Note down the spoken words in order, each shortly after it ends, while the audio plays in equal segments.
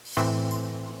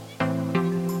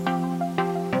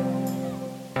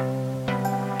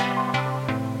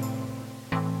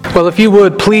Well, if you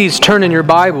would, please turn in your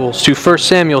Bibles to 1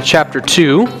 Samuel chapter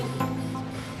 2.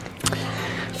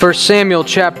 1 Samuel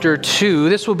chapter 2.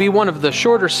 This will be one of the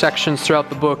shorter sections throughout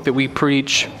the book that we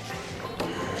preach.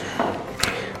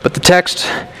 But the text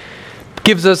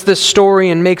gives us this story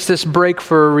and makes this break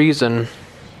for a reason.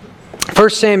 1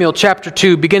 Samuel chapter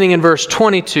 2, beginning in verse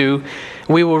 22,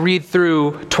 we will read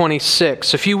through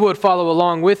 26. If you would follow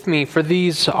along with me, for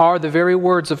these are the very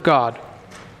words of God.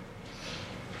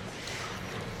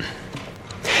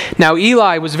 Now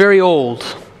Eli was very old,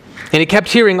 and he kept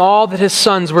hearing all that his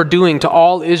sons were doing to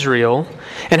all Israel,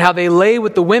 and how they lay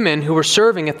with the women who were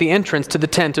serving at the entrance to the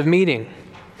tent of meeting.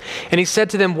 And he said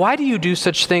to them, "Why do you do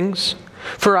such things?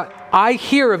 For I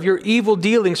hear of your evil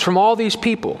dealings from all these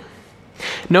people.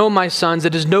 No, my sons,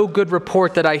 it is no good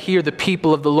report that I hear the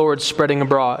people of the Lord spreading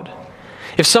abroad.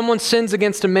 If someone sins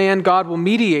against a man, God will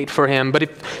mediate for him. But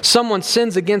if someone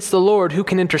sins against the Lord, who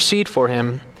can intercede for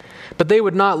him?" But they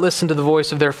would not listen to the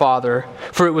voice of their father,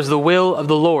 for it was the will of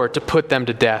the Lord to put them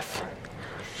to death.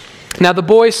 Now the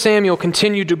boy Samuel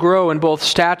continued to grow in both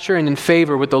stature and in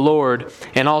favor with the Lord,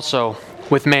 and also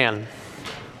with man.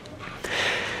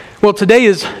 Well, today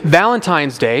is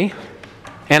Valentine's Day,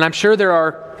 and I'm sure there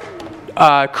are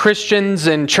Christians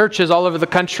and churches all over the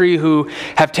country who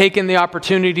have taken the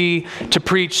opportunity to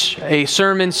preach a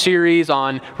sermon series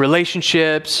on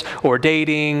relationships or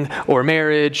dating or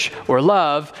marriage or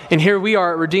love. And here we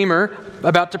are at Redeemer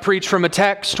about to preach from a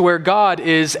text where God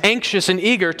is anxious and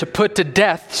eager to put to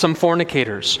death some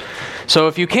fornicators. So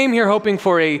if you came here hoping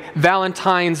for a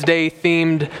Valentine's Day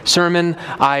themed sermon,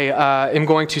 I am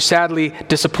going to sadly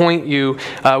disappoint you.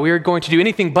 We are going to do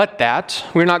anything but that.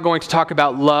 We're not going to talk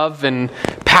about love and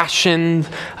passion.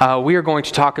 We are going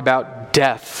to talk about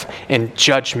death and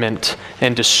judgment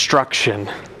and destruction.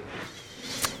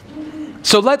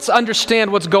 So let's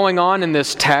understand what's going on in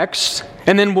this text,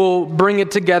 and then we'll bring it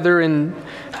together and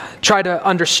try to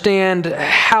understand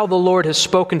how the Lord has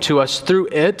spoken to us through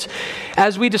it.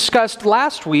 As we discussed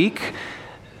last week,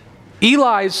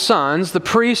 Eli's sons, the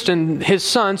priest and his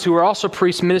sons, who were also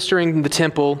priests ministering in the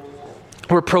temple,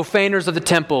 were profaners of the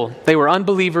temple. They were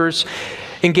unbelievers,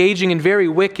 engaging in very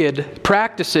wicked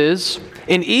practices.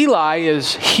 And Eli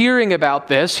is hearing about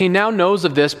this. He now knows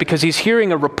of this because he's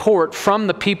hearing a report from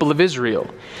the people of Israel.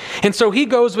 And so he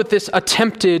goes with this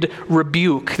attempted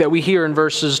rebuke that we hear in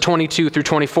verses 22 through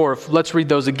 24. Let's read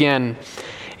those again.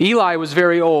 Eli was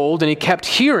very old, and he kept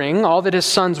hearing all that his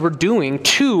sons were doing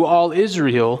to all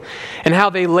Israel, and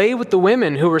how they lay with the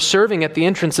women who were serving at the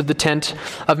entrance of the tent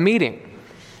of meeting.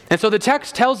 And so the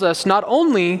text tells us not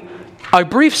only a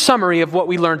brief summary of what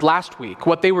we learned last week,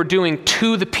 what they were doing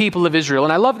to the people of Israel.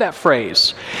 And I love that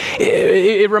phrase.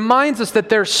 It reminds us that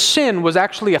their sin was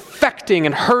actually affecting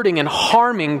and hurting and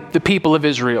harming the people of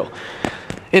Israel.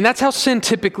 And that's how sin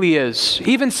typically is.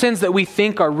 Even sins that we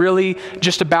think are really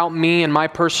just about me and my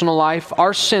personal life,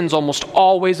 our sins almost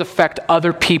always affect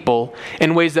other people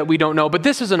in ways that we don't know. But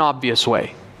this is an obvious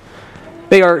way.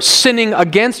 They are sinning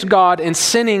against God and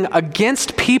sinning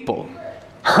against people,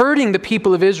 hurting the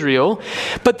people of Israel.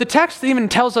 But the text even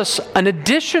tells us an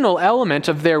additional element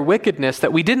of their wickedness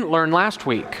that we didn't learn last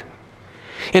week.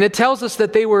 And it tells us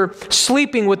that they were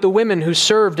sleeping with the women who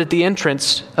served at the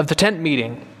entrance of the tent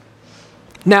meeting.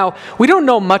 Now, we don't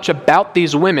know much about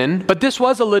these women, but this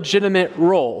was a legitimate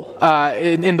role.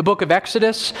 In the book of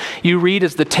Exodus, you read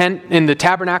as the tent in the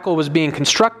tabernacle was being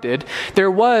constructed,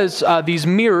 there was these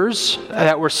mirrors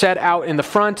that were set out in the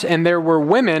front, and there were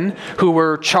women who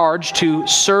were charged to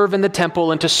serve in the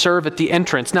temple and to serve at the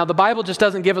entrance. Now, the Bible just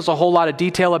doesn't give us a whole lot of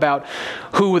detail about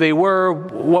who they were,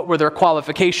 what were their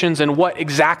qualifications, and what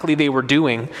exactly they were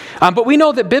doing. But we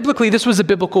know that biblically, this was a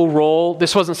biblical role.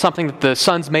 This wasn't something that the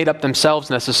sons made up themselves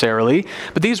necessarily,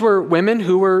 but these were women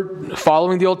who were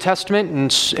following the Old Testament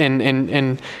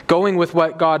and going with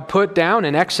what God put down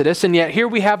in Exodus, and yet here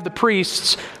we have the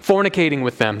priests fornicating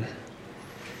with them.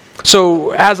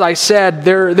 So as I said,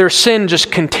 their sin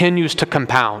just continues to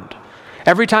compound.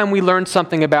 Every time we learn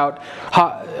something about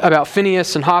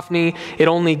Phinehas and Hophni, it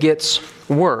only gets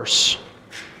worse.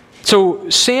 So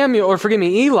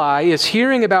Eli is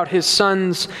hearing about his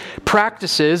son's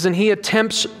practices, and he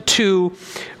attempts to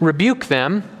rebuke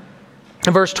them.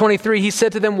 In verse 23, he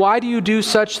said to them, "Why do you do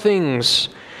such things?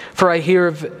 For I hear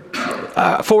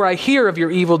of your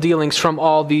evil dealings from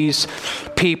all these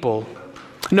people.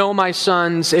 No, my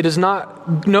sons, it is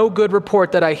no good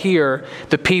report that I hear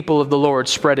the people of the Lord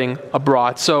spreading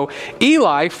abroad." So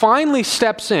Eli finally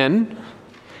steps in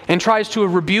and tries to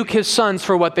rebuke his sons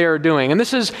for what they are doing. And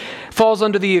this falls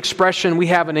under the expression we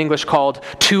have in English called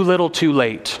too little, too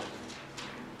late.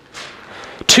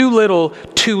 too little,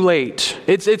 too late.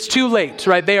 It's too late,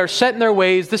 right? They are set in their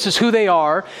ways. This is who they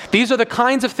are. These are the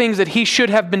kinds of things that he should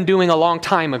have been doing a long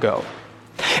time ago.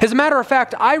 As a matter of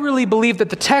fact, I really believe that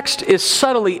the text is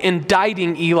subtly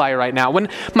indicting Eli right now. When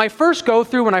I first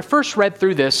read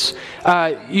through this,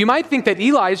 you might think that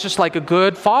Eli is just like a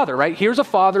good father, right? Here's a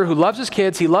father who loves his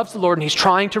kids, he loves the Lord, and he's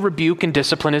trying to rebuke and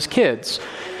discipline his kids.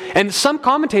 And some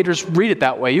commentators read it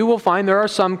that way. You will find there are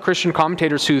some Christian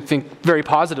commentators who think very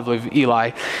positively of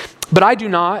Eli. But I do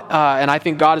not, and I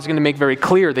think God is going to make very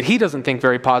clear that he doesn't think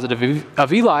very positive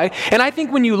of Eli. And I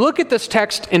think when you look at this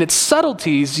text and its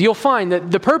subtleties, you'll find that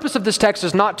the purpose of this text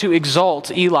is not to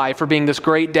exalt Eli for being this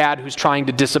great dad who's trying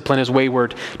to discipline his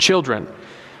wayward children.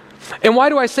 And why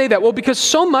do I say that? Well, because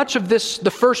so much of this,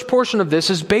 the first portion of this,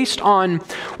 is based on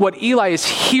what Eli is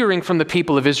hearing from the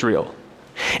people of Israel.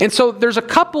 And so there's a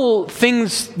couple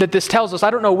things that this tells us.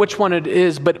 I don't know which one it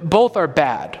is, but both are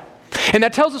bad. And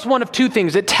that tells us one of two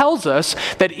things. It tells us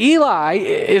that Eli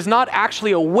is not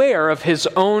actually aware of his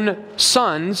own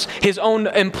sons, his own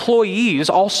employees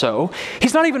also.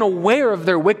 He's not even aware of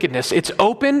their wickedness. It's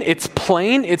open, it's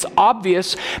plain, it's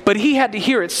obvious, but he had to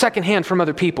hear it secondhand from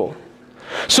other people.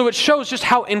 So it shows just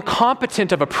how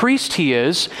incompetent of a priest he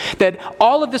is, that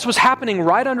all of this was happening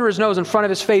right under his nose in front of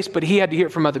his face, but he had to hear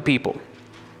it from other people.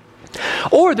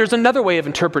 Or there's another way of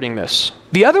interpreting this.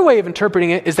 The other way of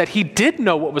interpreting it is that he did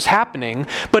know what was happening,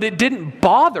 but it didn't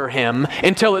bother him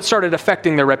until it started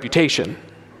affecting their reputation.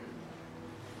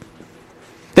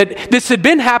 That this had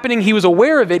been happening, he was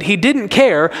aware of it, he didn't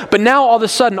care, but now all of a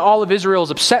sudden all of Israel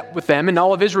is upset with them, and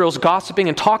all of Israel is gossiping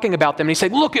and talking about them, and he's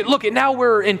saying, look it, now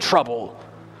we're in trouble.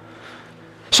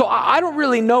 So I don't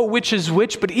really know which is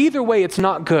which, but either way, it's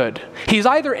not good. He's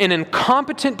either an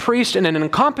incompetent priest and an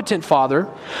incompetent father,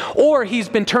 or he's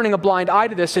been turning a blind eye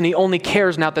to this and he only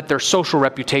cares now that their social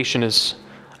reputation is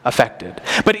affected.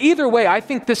 But either way, I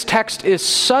think this text is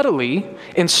subtly,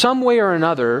 in some way or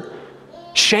another,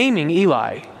 shaming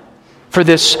Eli for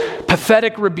this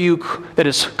pathetic rebuke that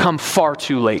has come far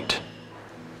too late.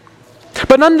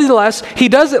 But nonetheless, he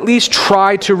does at least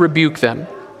try to rebuke them.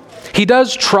 He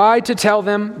does try to tell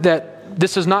them that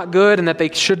this is not good and that they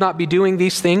should not be doing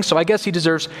these things, so I guess he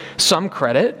deserves some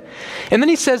credit. And then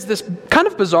he says this kind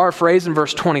of bizarre phrase in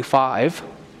verse 25.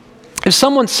 If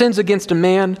someone sins against a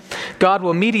man, God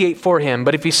will mediate for him,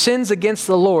 but if he sins against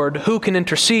the Lord, who can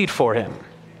intercede for him?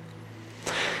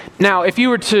 Now, if you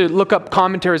were to look up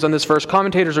commentaries on this verse,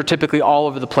 commentators are typically all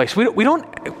over the place. We don't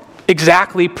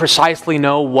exactly precisely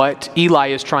know what Eli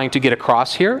is trying to get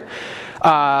across here.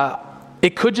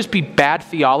 It could just be bad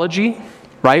theology,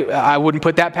 right? I wouldn't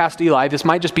put that past Eli. This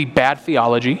might just be bad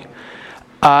theology.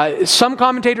 Some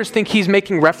commentators think he's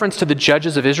making reference to the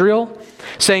judges of Israel,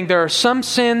 saying there are some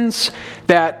sins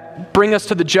that bring us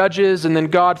to the judges, and then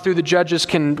God through the judges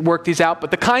can work these out. But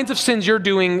the kinds of sins you're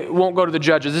doing won't go to the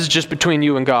judges. This is just between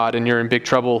you and God, and you're in big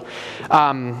trouble.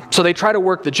 So they try to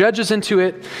work the judges into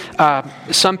it.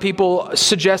 Some people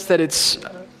suggest that it's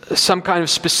some kind of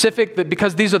specific, that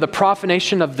because these are the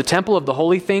profanation of the temple, of the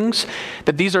holy things,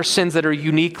 that these are sins that are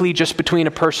uniquely just between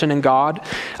a person and God.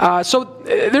 So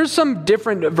there's some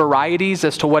different varieties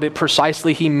as to what it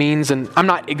precisely he means, and I'm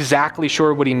not exactly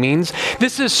sure what he means.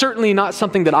 This is certainly not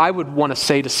something that I would want to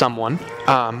say to someone.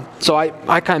 So I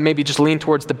kind of maybe just lean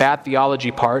towards the bad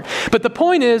theology part. But the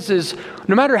point is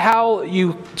no matter how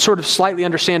you sort of slightly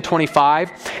understand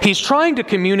 25, he's trying to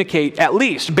communicate, at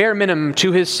least bare minimum,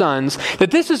 to his sons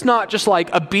that this is not just like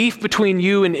a beef between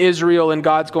you and Israel and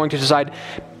God's going to decide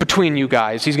between you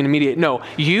guys. He's going to mediate. No,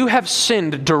 you have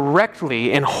sinned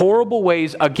directly in horrible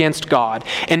ways against God.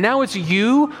 And now it's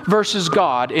you versus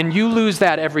God, and you lose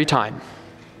that every time.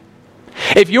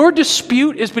 If your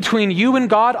dispute is between you and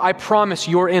God, I promise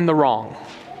you're in the wrong.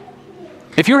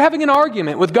 If you're having an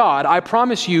argument with God, I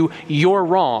promise you're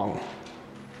wrong.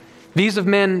 These are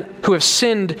men who have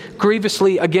sinned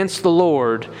grievously against the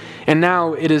Lord, and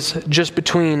now it is just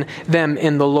between them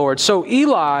and the Lord. So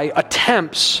Eli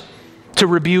attempts to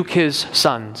rebuke his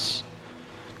sons,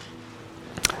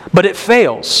 but it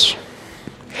fails.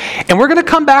 And we're going to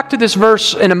come back to this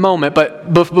verse in a moment, but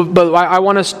I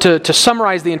want us to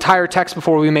summarize the entire text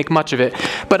before we make much of it.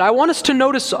 But I want us to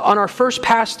notice on our first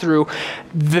pass through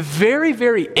the very,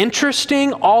 very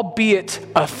interesting, albeit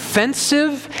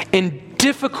offensive and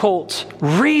difficult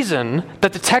reason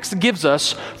that the text gives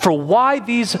us for why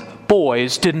these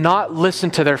boys did not listen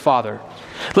to their father.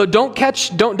 Look, don't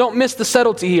miss the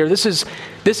subtlety here. This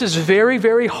is very,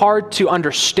 very hard to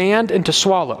understand and to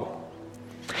swallow.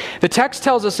 The text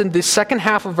tells us in the second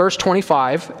half of verse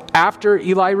 25, after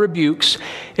Eli rebukes,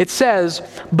 it says,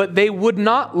 "But they would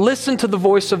not listen to the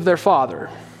voice of their father."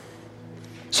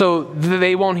 So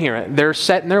they won't hear it. They're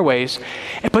set in their ways.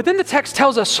 But then the text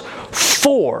tells us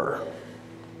for,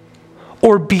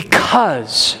 or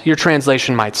because, your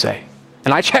translation might say.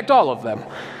 And I checked all of them.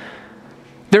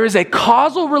 There is a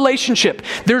causal relationship.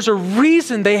 There's a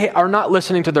reason they are not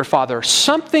listening to their father.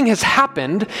 Something has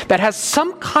happened that has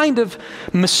some kind of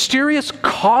mysterious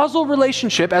causal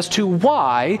relationship as to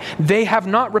why they have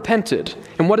not repented.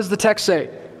 And what does the text say?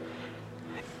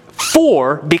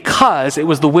 Because it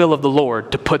was the will of the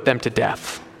Lord to put them to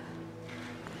death.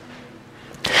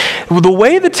 The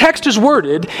way the text is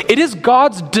worded, it is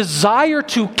God's desire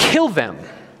to kill them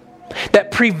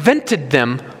that prevented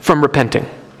them from repenting.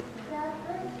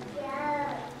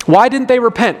 Why didn't they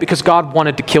repent? Because God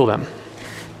wanted to kill them.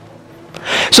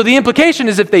 So the implication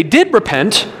is if they did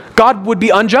repent, God would be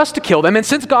unjust to kill them. And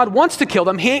since God wants to kill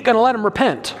them, he ain't going to let them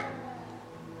repent.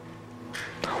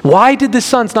 Why did the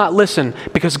sons not listen?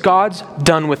 Because God's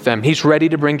done with them. He's ready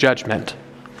to bring judgment.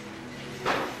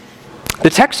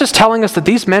 The text is telling us that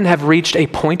these men have reached a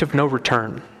point of no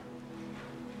return.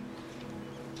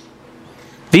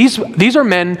 These are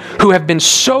men who have been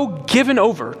so given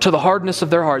over to the hardness of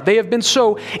their heart. They have been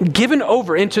so given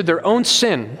over into their own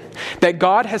sin that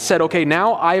God has said, okay,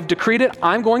 now I have decreed it.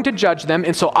 I'm going to judge them,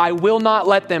 and so I will not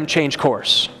let them change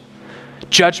course.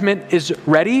 Judgment is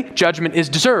ready. Judgment is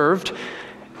deserved.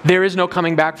 There is no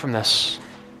coming back from this.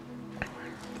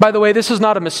 By the way, this is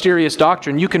not a mysterious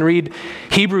doctrine. You can read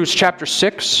Hebrews chapter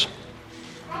 6.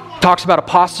 Talks about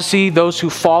apostasy, those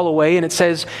who fall away, and it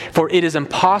says, for it is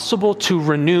impossible to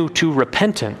renew to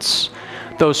repentance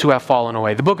those who have fallen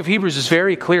away. The book of Hebrews is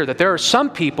very clear that there are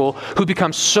some people who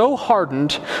become so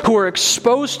hardened, who are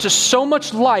exposed to so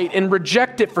much light and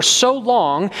reject it for so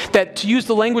long that, to use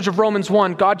the language of Romans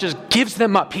 1, God just gives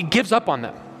them up. He gives up on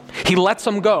them. He lets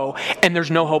them go, and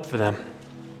there's no hope for them.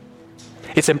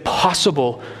 It's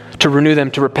impossible to renew them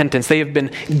to repentance. They have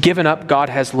been given up. God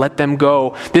has let them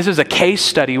go. This is a case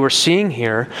study we're seeing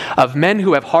here of men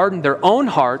who have hardened their own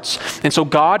hearts, and so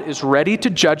God is ready to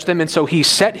judge them, and so he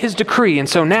set his decree, and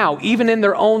so now, even in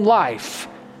their own life,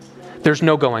 there's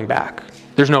no going back.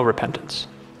 There's no repentance.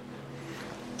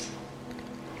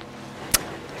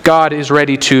 God is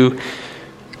ready to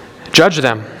judge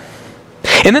them.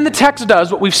 And then the text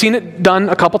does what we've seen it done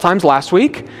a couple times last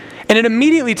week, and it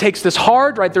immediately takes this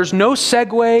hard, right? There's no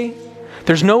segue.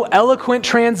 There's no eloquent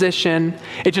transition.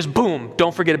 It just, boom,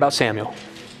 don't forget about Samuel.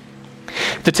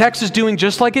 The text is doing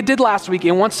just like it did last week.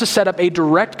 It wants to set up a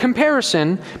direct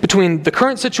comparison between the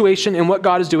current situation and what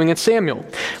God is doing in Samuel.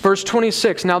 Verse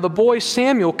 26, now the boy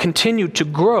Samuel continued to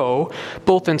grow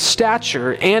both in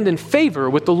stature and in favor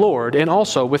with the Lord and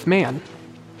also with man.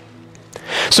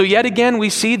 So yet again, we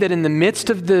see that in the midst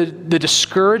of the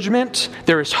discouragement,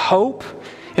 there is hope.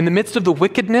 In the midst of the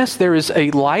wickedness, there is a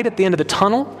light at the end of the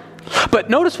tunnel. But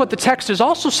notice what the text is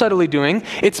also subtly doing.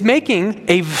 It's making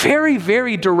a very,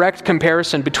 very direct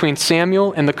comparison between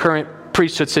Samuel and the current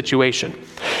priesthood situation.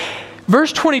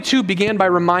 Verse 22 began by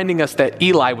reminding us that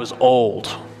Eli was old.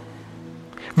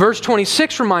 Verse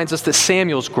 26 reminds us that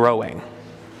Samuel's growing.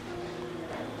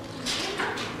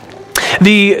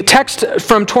 The text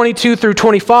from 22 through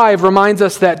 25 reminds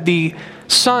us that the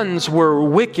sons were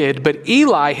wicked, but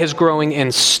Eli is growing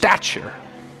in stature.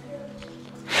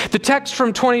 The text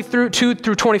from 22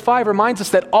 through 25 reminds us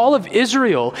that all of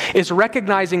Israel is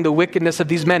recognizing the wickedness of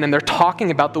these men, and they're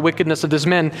talking about the wickedness of these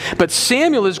men. But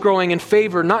Samuel is growing in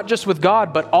favor not just with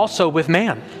God, but also with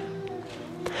man.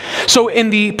 So in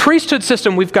the priesthood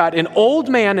system, we've got an old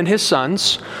man and his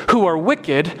sons who are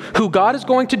wicked, who God is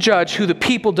going to judge, who the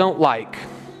people don't like.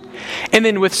 And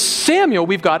then with Samuel,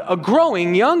 we've got a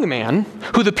growing young man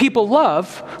who the people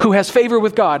love, who has favor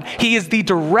with God. He is the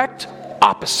direct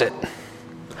opposite.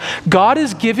 God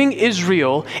is giving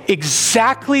Israel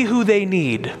exactly who they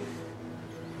need.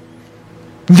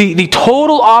 The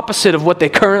total opposite of what they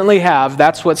currently have,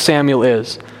 that's what Samuel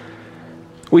is.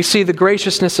 We see the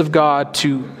graciousness of God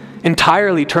to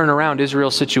entirely turn around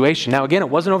Israel's situation. Now again, it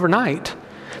wasn't overnight.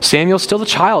 Samuel's still a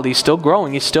child. He's still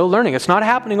growing. He's still learning. It's not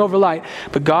happening overnight,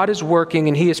 but God is working,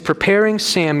 and he is preparing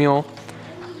Samuel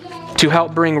to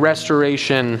help bring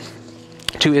restoration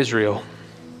to Israel.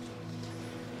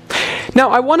 Now,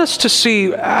 I want us to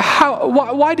see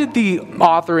why did the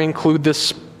author include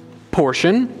this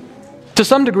portion? To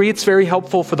some degree, it's very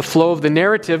helpful for the flow of the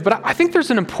narrative, but I think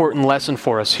there's an important lesson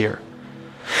for us here.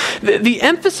 The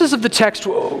emphasis of the text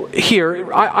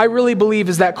here, I really believe,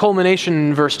 is that culmination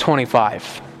in verse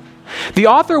 25. The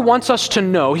author wants us to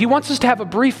know, he wants us to have a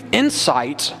brief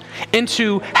insight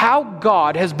into how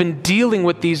God has been dealing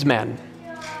with these men.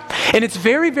 And it's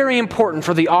very, very important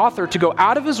for the author to go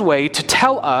out of his way to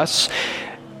tell us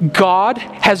God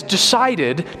has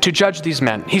decided to judge these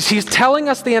men. He's telling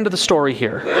us the end of the story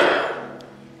here.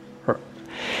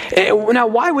 Now,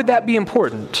 why would that be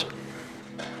important?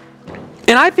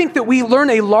 And I think that we learn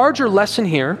a larger lesson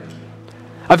here,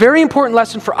 a very important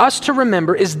lesson for us to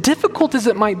remember, as difficult as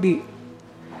it might be.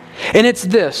 And it's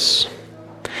this.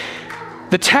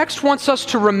 The text wants us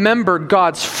to remember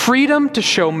God's freedom to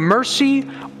show mercy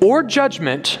or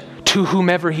judgment to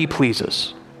whomever he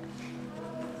pleases.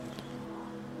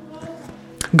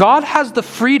 God has the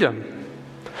freedom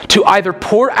to either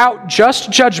pour out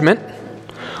just judgment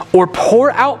or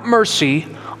pour out mercy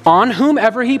on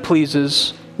whomever he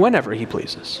pleases, whenever he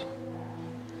pleases.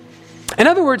 In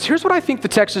other words, here's what I think the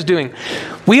text is doing.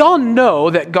 We all know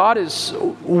that God is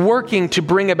working to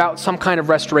bring about some kind of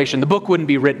restoration. The book wouldn't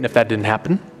be written if that didn't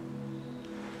happen.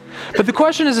 But the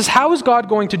question is how is God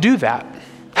going to do that?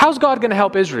 How's God going to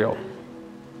help Israel?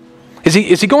 Is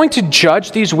he going to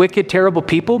judge these wicked, terrible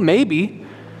people? Maybe.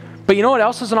 But you know what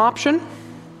else is an option?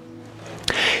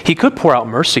 He could pour out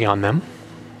mercy on them.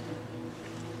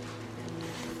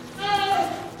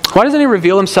 Why doesn't he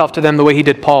reveal himself to them the way he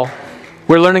did Paul?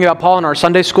 We're learning about Paul in our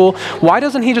Sunday school. Why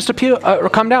doesn't he just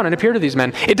come down and appear to these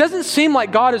men? It doesn't seem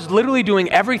like God is literally doing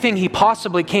everything he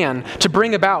possibly can to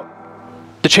bring about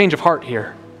the change of heart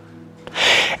here.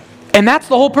 And that's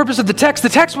the whole purpose of the text. The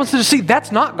text wants us to see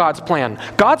that's not God's plan.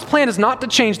 God's plan is not to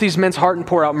change these men's heart and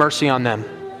pour out mercy on them.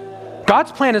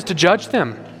 God's plan is to judge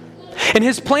them. And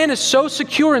his plan is so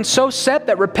secure and so set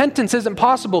that repentance isn't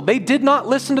possible. They did not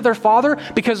listen to their father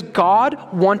because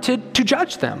God wanted to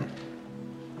judge them.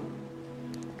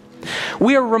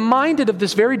 We are reminded of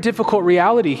this very difficult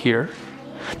reality here,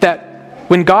 that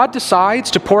when God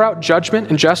decides to pour out judgment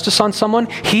and justice on someone,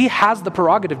 he has the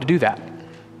prerogative to do that.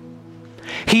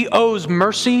 He owes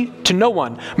mercy to no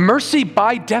one. Mercy,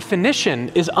 by definition,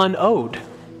 is unowed.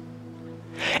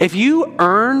 If you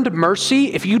earned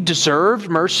mercy, if you deserved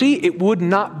mercy, it would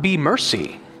not be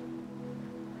mercy.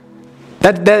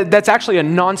 That's actually a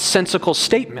nonsensical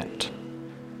statement.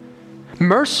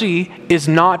 Mercy is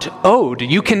not owed.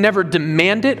 You can never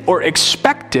demand it or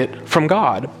expect it from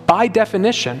God, by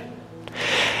definition.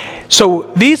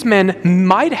 So these men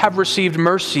might have received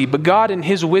mercy, but God in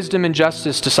his wisdom and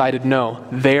justice decided no,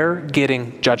 they're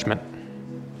getting judgment.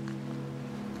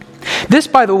 This,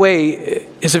 by the way,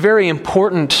 is a very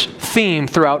important theme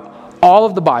throughout all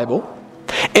of the Bible,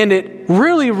 and it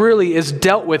really is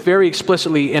dealt with very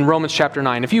explicitly in Romans chapter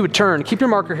 9. If you would turn, keep your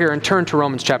marker here and turn to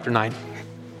Romans chapter 9.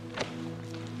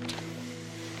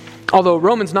 Although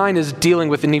Romans 9 is dealing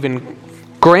with an even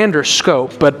grander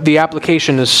scope, but the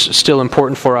application is still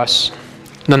important for us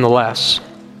nonetheless.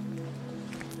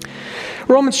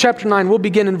 Romans chapter 9, we'll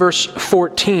begin in verse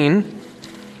 14.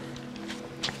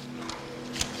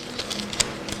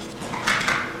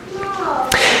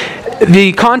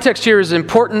 The context here is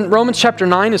important. Romans chapter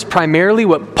 9 is primarily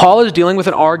what Paul is dealing with,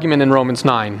 an argument in Romans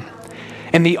 9.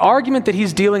 And the argument that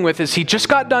he's dealing with is he just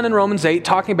got done in Romans 8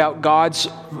 talking about God's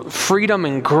freedom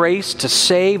and grace to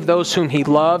save those whom he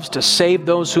loves, to save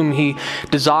those whom he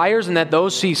desires, and that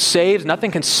those he saves,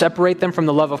 nothing can separate them from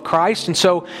the love of Christ. And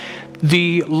so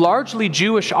the largely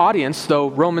Jewish audience,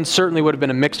 though Romans certainly would have been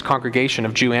a mixed congregation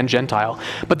of Jew and Gentile,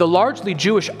 but the largely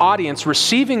Jewish audience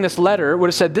receiving this letter would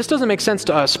have said, this doesn't make sense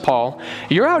to us, Paul.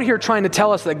 You're out here trying to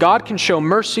tell us that God can show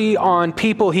mercy on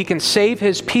people, he can save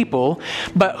his people,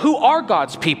 but who are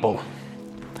God's people?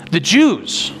 The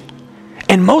Jews.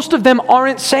 And most of them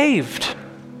aren't saved.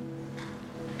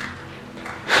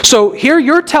 So here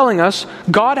you're telling us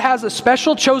God has a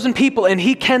special chosen people and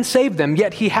he can save them,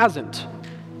 yet he hasn't.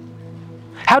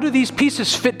 How do these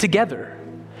pieces fit together?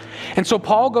 And so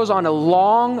Paul goes on a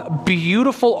long,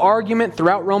 beautiful argument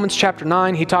throughout Romans chapter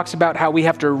 9. He talks about how we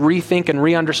have to rethink and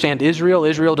re-understand Israel.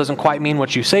 Israel doesn't quite mean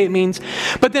what you say it means.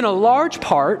 But then a large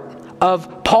part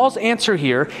of Paul's answer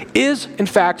here is, in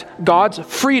fact, God's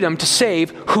freedom to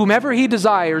save whomever he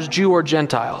desires, Jew or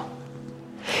Gentile.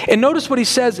 And notice what he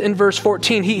says in verse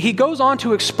 14. He goes on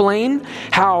to explain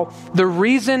how the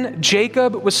reason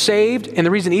Jacob was saved and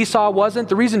the reason Esau wasn't,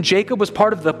 the reason Jacob was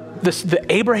part of the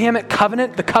Abrahamic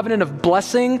covenant, the covenant of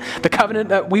blessing, the covenant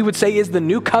that we would say is the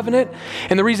new covenant,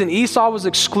 and the reason Esau was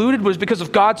excluded was because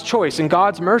of God's choice and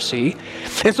God's mercy.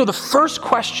 And so the first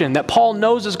question that Paul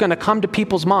knows is going to come to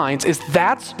people's minds is,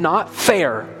 that's not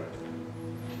fair.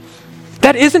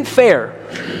 That isn't fair.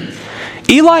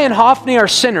 Eli and Hophni are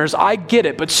sinners, I get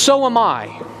it, but so am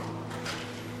I.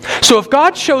 So if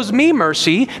God shows me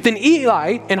mercy, then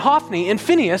Eli and Hophni and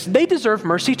Phinehas, they deserve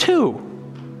mercy too.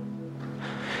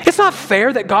 It's not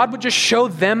fair that God would just show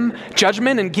them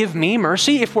judgment and give me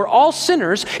mercy. If we're all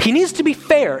sinners, he needs to be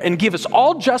fair and give us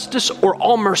all justice or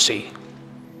all mercy.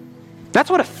 That's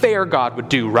what a fair God would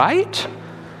do, right?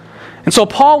 And so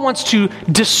Paul wants to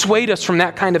dissuade us from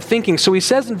that kind of thinking. So he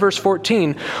says in verse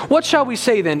 14, "What shall we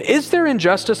say then? Is there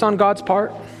injustice on God's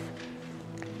part?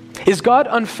 Is God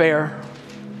unfair?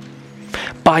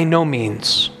 By no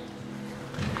means.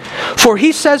 For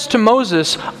he says to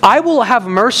Moses, I will have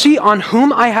mercy on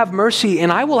whom I have mercy,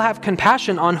 and I will have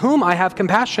compassion on whom I have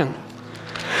compassion.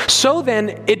 So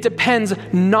then, it depends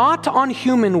not on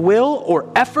human will or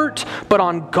effort, but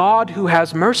on God who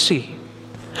has mercy.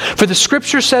 For the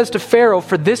scripture says to Pharaoh,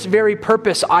 for this very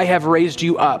purpose I have raised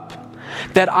you up,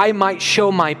 that I might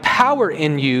show my power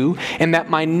in you, and that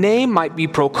my name might be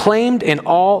proclaimed in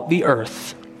all the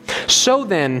earth. So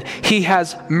then, he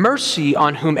has mercy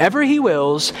on whomever he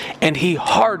wills, and he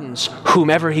hardens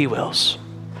whomever he wills."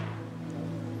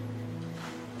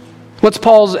 What's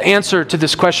Paul's answer to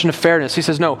this question of fairness? He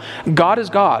says, no, God is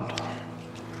God.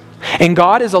 And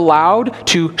God is allowed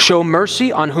to show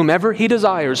mercy on whomever he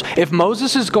desires. If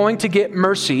Moses is going to get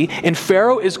mercy and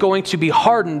Pharaoh is going to be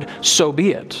hardened, so be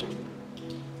it.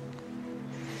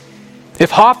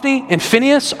 If Hophni and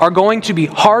Phinehas are going to be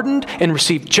hardened and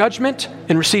receive judgment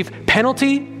and receive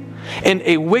penalty, and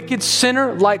a wicked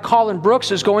sinner like Colin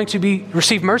Brooks is going to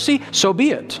receive mercy, so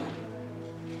be it.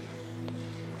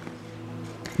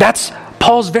 That's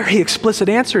Paul's very explicit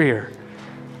answer here.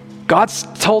 God's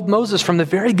told Moses from the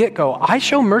very get-go, I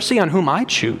show mercy on whom I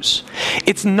choose.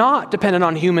 It's not dependent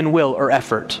on human will or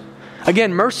effort.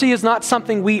 Again, mercy is not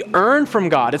something we earn from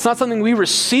God. It's not something we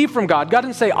receive from God. God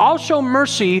didn't say, I'll show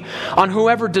mercy on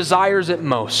whoever desires it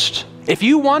most. If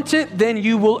you want it, then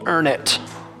you will earn it.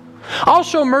 I'll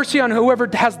show mercy on whoever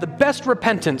has the best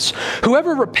repentance.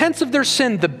 Whoever repents of their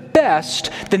sin the best,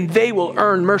 then they will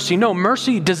earn mercy. No,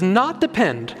 mercy does not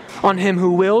depend on him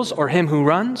who wills or him who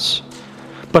runs,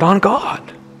 but on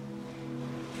God.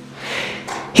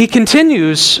 He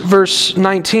continues, verse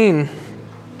 19,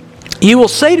 "You will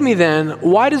say to me then,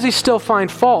 why does he still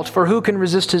find fault? For who can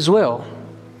resist his will?"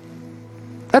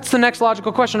 That's the next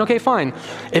logical question. Okay, fine.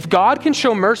 If God can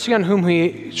show mercy on whom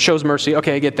he shows mercy,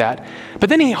 okay, I get that. But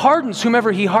then he hardens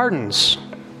whomever he hardens.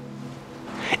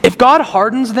 If God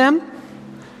hardens them,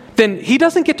 then he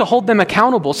doesn't get to hold them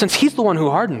accountable since he's the one who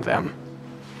hardened them.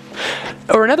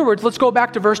 Or in other words, let's go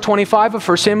back to verse 25 of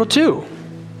 1 Samuel 2.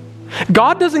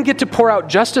 God doesn't get to pour out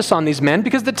justice on these men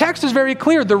because the text is very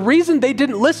clear. The reason they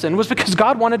didn't listen was because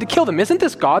God wanted to kill them. Isn't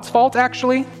this God's fault,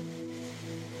 actually?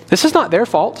 This is not their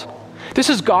fault. This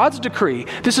is God's decree.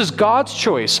 This is God's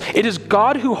choice. It is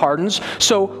God who hardens.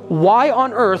 So why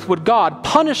on earth would God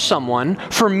punish someone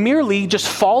for merely just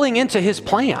falling into his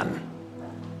plan?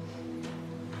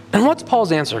 And what's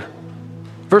Paul's answer?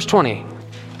 Verse 20.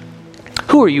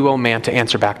 "Who are you, O man, to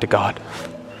answer back to God?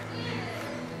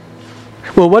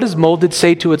 Well, what does molded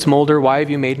say to its molder? Why have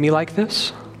you made me like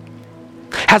this?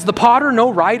 Has the potter no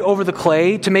right over the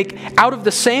clay to make out of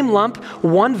the same lump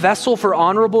one vessel for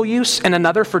honorable use and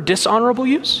another for dishonorable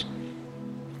use?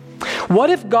 What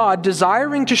if God,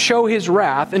 desiring to show his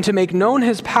wrath and to make known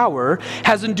his power,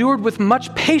 has endured with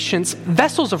much patience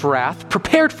vessels of wrath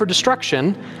prepared for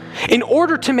destruction, in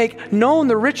order to make known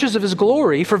the riches of his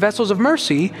glory for vessels of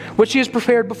mercy, which he has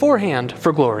prepared beforehand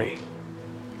for glory?"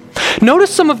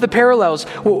 Notice some of the parallels.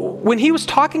 When he was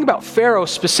talking about Pharaoh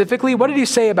specifically, what did he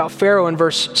say about Pharaoh in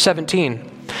verse 17?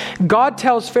 God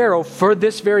tells Pharaoh, "For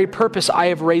this very purpose I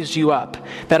have raised you up,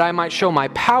 that I might show my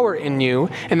power in you,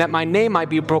 and that my name might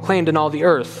be proclaimed in all the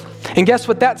earth." And guess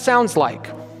what that sounds like?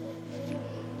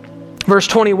 Verse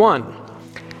 21,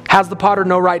 "Has the potter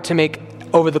no right to make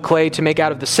over the clay to make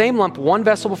out of the same lump one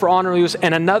vessel for honorable use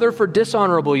and another for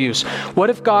dishonorable use?" What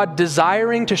if God,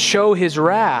 desiring to show his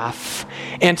wrath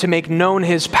and to make known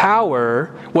his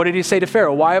power, what did he say to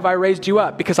Pharaoh? "Why have I raised you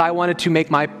up? Because I wanted to make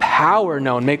my power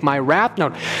known, make my wrath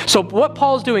known." So what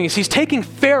Paul's doing is he's taking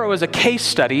Pharaoh as a case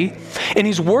study and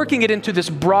he's working it into this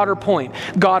broader point.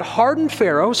 God hardened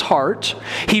Pharaoh's heart.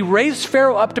 He raised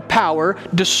Pharaoh up to power,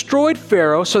 destroyed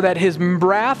Pharaoh so that his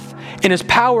wrath and his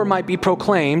power might be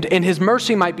proclaimed and his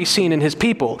mercy might be seen in his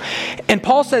people. And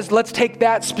Paul says, let's take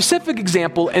that specific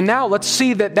example and now let's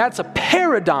see that that's a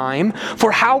paradigm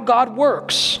for how God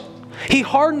works. He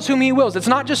hardens whom he wills. It's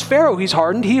not just Pharaoh he's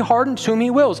hardened. He hardens whom he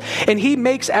wills. And he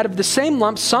makes out of the same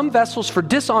lump some vessels for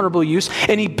dishonorable use,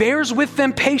 and he bears with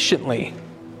them patiently.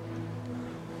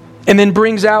 And then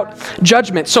brings out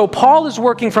judgment. So Paul is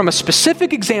working from a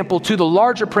specific example to the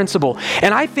larger principle.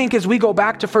 And I think as we go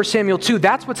back to 1 Samuel 2,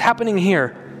 that's what's happening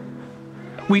here.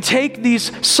 We take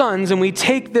these sons and we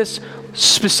take this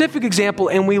specific example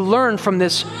and we learn from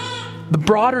this, the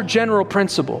broader general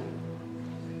principle.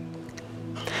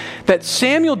 That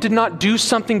Samuel did not do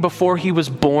something before he was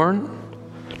born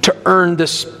to earn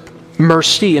this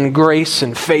mercy and grace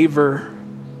and favor.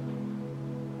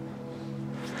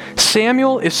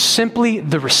 Samuel is simply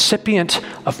the recipient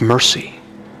of mercy.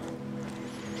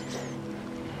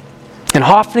 And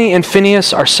Hophni and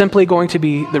Phinehas are simply going to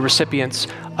be the recipients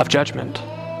of judgment.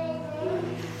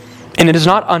 And it is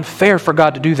not unfair for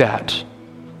God to do that.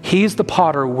 He's the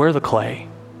potter, we're the clay.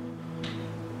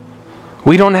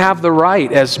 We don't have the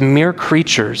right as mere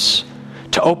creatures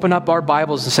to open up our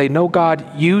Bibles and say, no,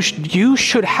 God, you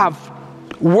should have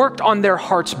worked on their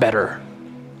hearts better.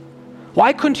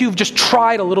 Why couldn't you have just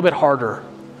tried a little bit harder?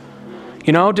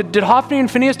 You know, did Hophni and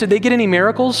Phinehas, did they get any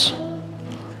miracles?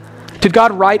 Did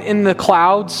God write in the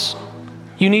clouds,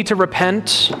 you need to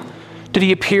repent? Did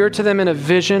he appear to them in a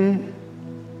vision?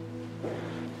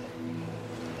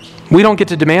 We don't get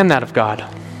to demand that of God,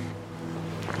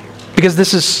 because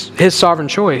this is his sovereign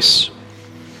choice.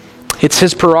 It's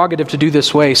his prerogative to do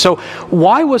this way. So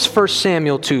why was 1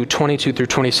 Samuel 2, 22 through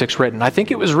 26 written? I think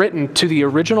it was written to the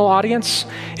original audience.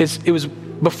 It was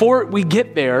before we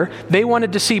get there, they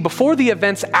wanted to see, before the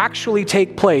events actually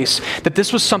take place, that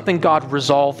this was something God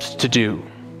resolved to do.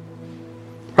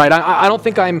 Right? I don't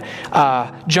think I'm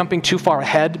jumping too far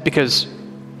ahead, because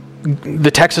the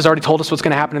text has already told us what's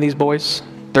going to happen to these boys.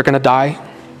 They're going to die.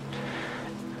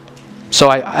 So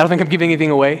I don't think I'm giving anything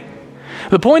away.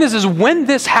 The point is when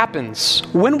this happens,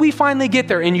 when we finally get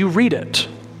there and you read it,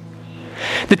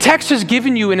 the text has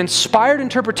given you an inspired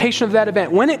interpretation of that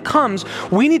event. When it comes,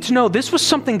 we need to know this was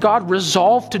something God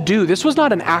resolved to do. This was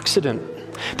not an accident.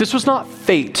 This was not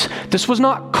fate. This was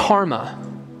not karma.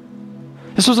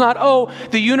 This was not,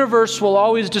 the universe will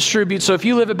always distribute, so if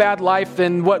you live a bad life,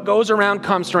 then what goes around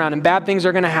comes around, and bad things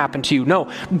are going to happen to you. No,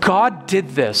 God did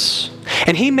this,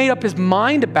 and he made up his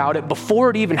mind about it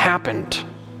before it even happened.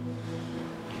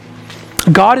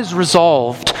 God is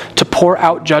resolved to pour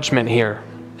out judgment here.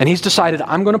 And he's decided,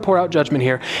 I'm going to pour out judgment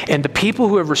here. And the people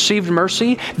who have received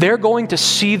mercy, they're going to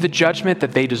see the judgment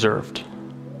that they deserved.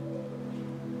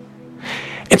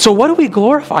 And so what do we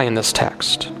glorify in this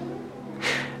text?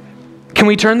 Can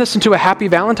we turn this into a happy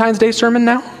Valentine's Day sermon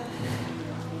now?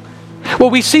 Well,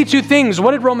 we see two things.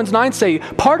 What did Romans 9 say?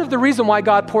 Part of the reason why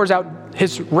God pours out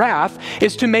his wrath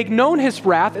is to make known his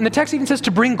wrath. And the text even says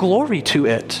to bring glory to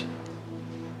it.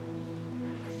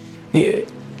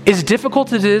 As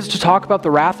difficult as it is to talk about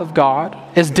the wrath of God,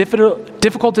 as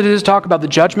difficult it is to talk about the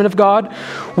judgment of God,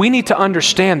 we need to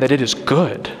understand that it is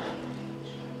good.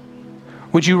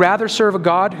 Would you rather serve a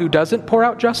God who doesn't pour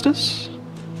out justice?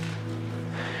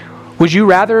 Would you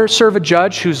rather serve a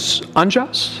judge who's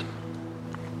unjust?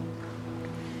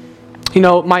 You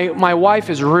know, my wife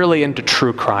is really into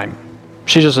true crime.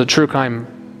 She's just a true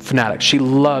crime fanatic. She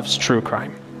loves true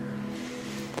crime.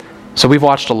 So we've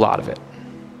watched a lot of it.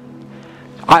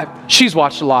 She's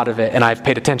watched a lot of it, and I've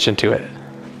paid attention to it.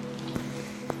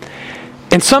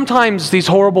 And sometimes these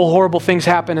horrible, horrible things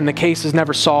happen, and the case is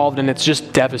never solved, and it's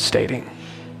just devastating.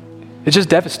 It's just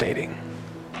devastating.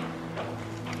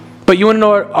 But you want to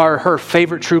know her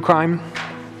favorite true crime?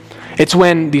 It's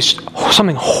when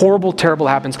something horrible, terrible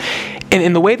happens, and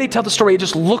in the way they tell the story, it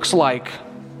just looks like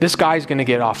this guy's going to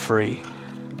get off free.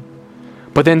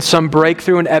 But then some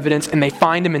breakthrough in evidence, and they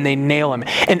find him and they nail him.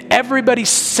 And everybody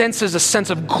senses a sense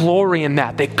of glory in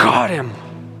that. They got him.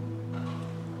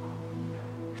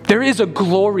 There is a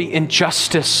glory in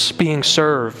justice being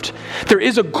served. There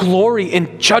is a glory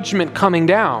in judgment coming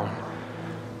down.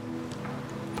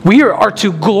 We are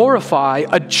to glorify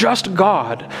a just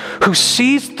God who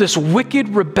sees this wicked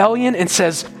rebellion and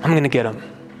says, I'm going to get him.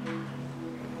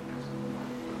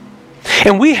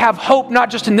 And we have hope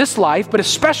not just in this life, but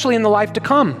especially in the life to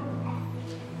come.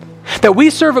 That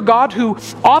we serve a God who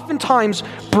oftentimes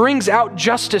brings out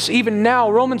justice. Even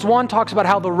now, Romans 1 talks about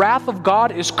how the wrath of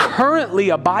God is currently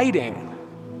abiding.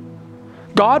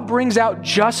 God brings out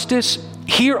justice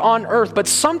here on earth, but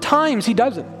sometimes he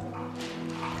doesn't.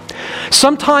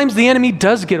 Sometimes the enemy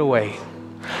does get away.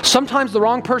 Sometimes the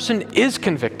wrong person is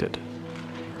convicted.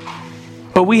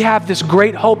 But we have this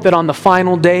great hope that on the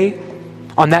final day,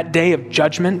 on that day of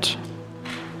judgment,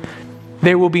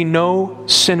 there will be no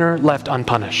sinner left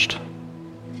unpunished.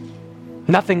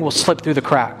 Nothing will slip through the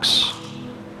cracks.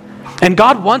 And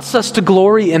God wants us to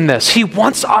glory in this. He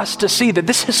wants us to see that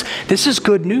this is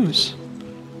good news.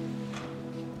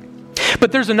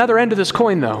 But there's another end of this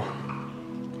coin, though.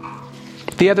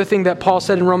 The other thing that Paul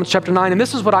said in Romans chapter 9, and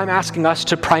this is what I'm asking us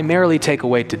to primarily take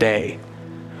away today.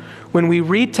 When we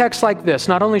read texts like this,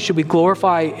 not only should we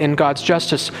glorify in God's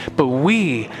justice, but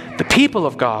we, the people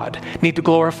of God, need to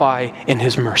glorify in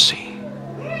his mercy.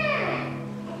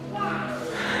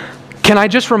 Can I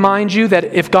just remind you that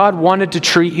if God wanted to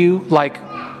treat you like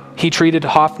he treated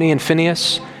Hophni and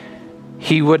Phinehas,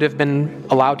 he would have been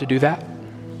allowed to do that?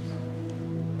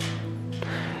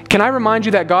 Can I remind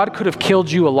you that God could have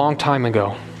killed you a long time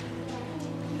ago?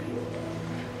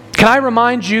 Can I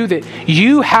remind you that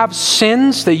you have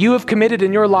sins that you have committed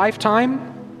in your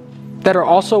lifetime that are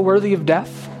also worthy of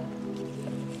death?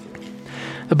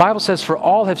 The Bible says, for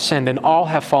all have sinned and all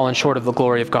have fallen short of the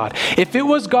glory of God. If it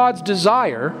was God's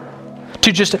desire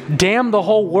to just damn the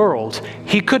whole world,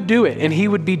 he could do it, and he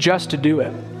would be just to do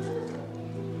it.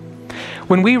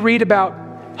 When we read about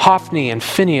Hophni and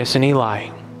Phinehas and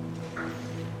Eli,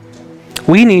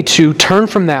 we need to turn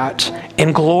from that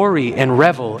and glory and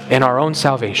revel in our own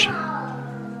salvation.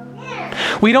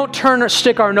 We don't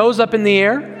stick our nose up in the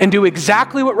air and do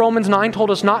exactly what Romans 9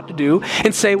 told us not to do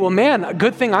and say, well, man,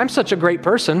 good thing I'm such a great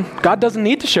person. God doesn't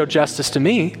need to show justice to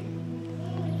me.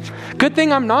 Good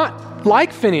thing I'm not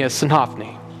like Phinehas and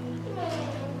Hophni.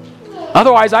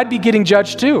 Otherwise, I'd be getting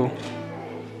judged too.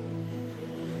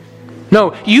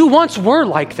 No, you once were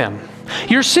like them.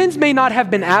 Your sins may not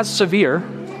have been as severe.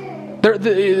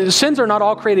 The sins are not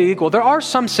all created equal. There are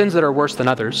some sins that are worse than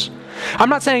others. I'm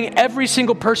not saying every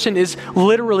single person is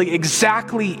literally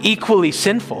exactly equally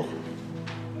sinful.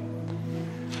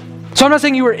 So I'm not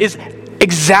saying you were as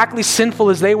exactly sinful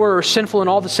as they were or sinful in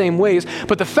all the same ways.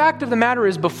 But the fact of the matter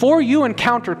is, before you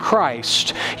encountered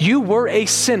Christ, you were a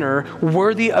sinner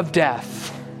worthy of death.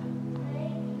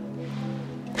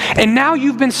 And now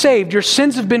you've been saved. Your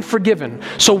sins have been forgiven.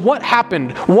 So what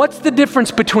happened? What's the difference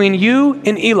between you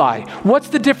and Eli? What's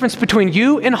the difference between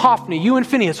you and Hophni, you and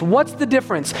Phinehas? What's the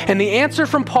difference? And the answer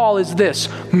from Paul is this: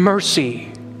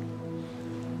 mercy.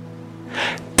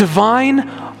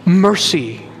 Divine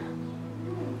mercy.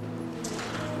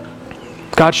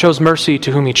 God shows mercy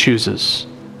to whom he chooses.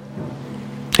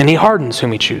 And he hardens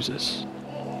whom he chooses.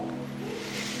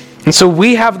 And so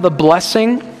we have the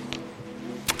blessing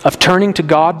of turning to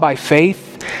God by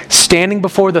faith, standing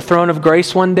before the throne of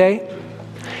grace one day,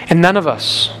 and none of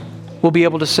us will be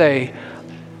able to say,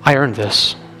 I earned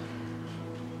this.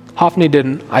 Hophni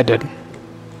didn't, I did.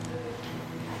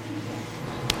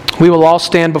 We will all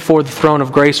stand before the throne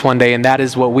of grace one day, and that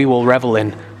is what we will revel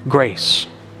in, grace.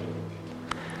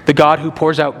 The God who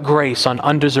pours out grace on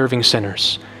undeserving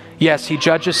sinners. Yes, he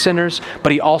judges sinners,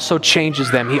 but he also changes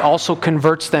them. He also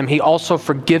converts them. He also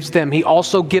forgives them. He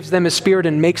also gives them his Spirit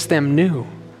and makes them new.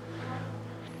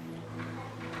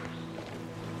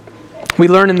 We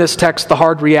learn in this text the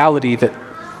hard reality that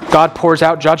God pours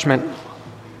out judgment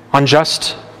on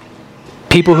just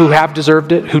people who have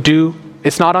deserved it, who do.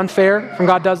 It's not unfair when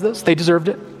God does this. They deserved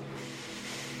it.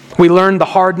 We learn the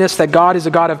hardness that God is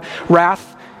a God of wrath,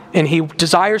 and he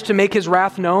desires to make his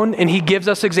wrath known, and he gives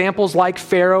us examples like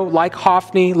Pharaoh, like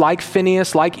Hophni, like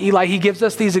Phinehas, like Eli. He gives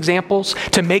us these examples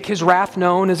to make his wrath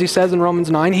known, as he says in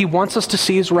Romans 9. He wants us to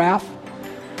see his wrath.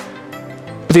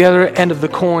 But the other end of the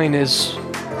coin is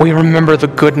we remember the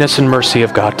goodness and mercy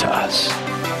of God to us.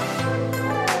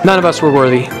 None of us were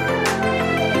worthy,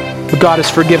 but God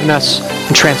has forgiven us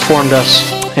and transformed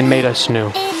us and made us new.